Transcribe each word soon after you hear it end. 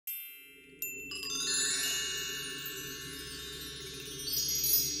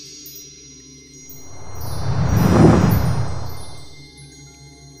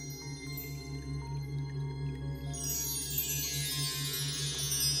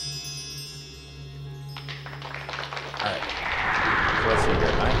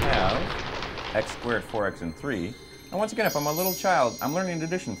x squared, 4x, and 3. And once again, if I'm a little child, I'm learning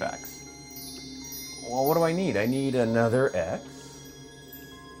addition facts. Well, what do I need? I need another x,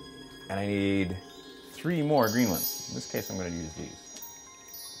 and I need 3 more green ones. In this case, I'm going to use these.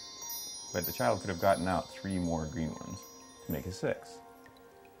 But the child could have gotten out 3 more green ones to make a 6.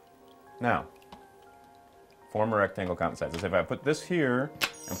 Now, form a rectangle, count the sides. As if I put this here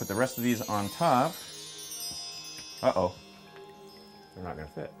and put the rest of these on top, uh-oh, they're not going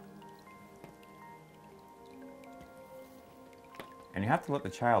to fit. And you have to let the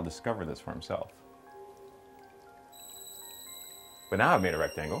child discover this for himself. But now I've made a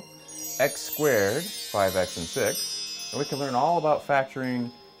rectangle. X squared, 5x, and 6. And we can learn all about factoring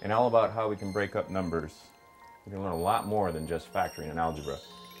and all about how we can break up numbers. We can learn a lot more than just factoring in algebra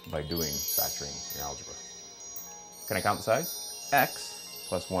by doing factoring in algebra. Can I count the sides? X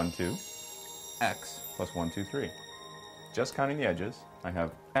plus 1, 2. X plus 1, 2, 3. Just counting the edges, I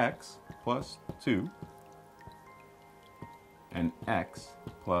have x plus 2 and x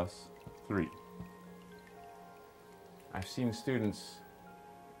plus 3. I've seen students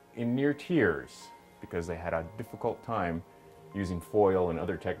in near tears because they had a difficult time using FOIL and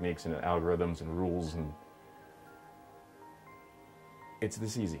other techniques and algorithms and rules, and it's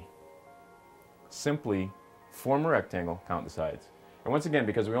this easy. Simply form a rectangle, count the sides. And once again,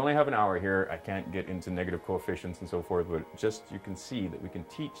 because we only have an hour here, I can't get into negative coefficients and so forth, but just you can see that we can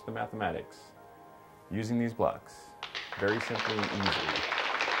teach the mathematics using these blocks very simply and easily.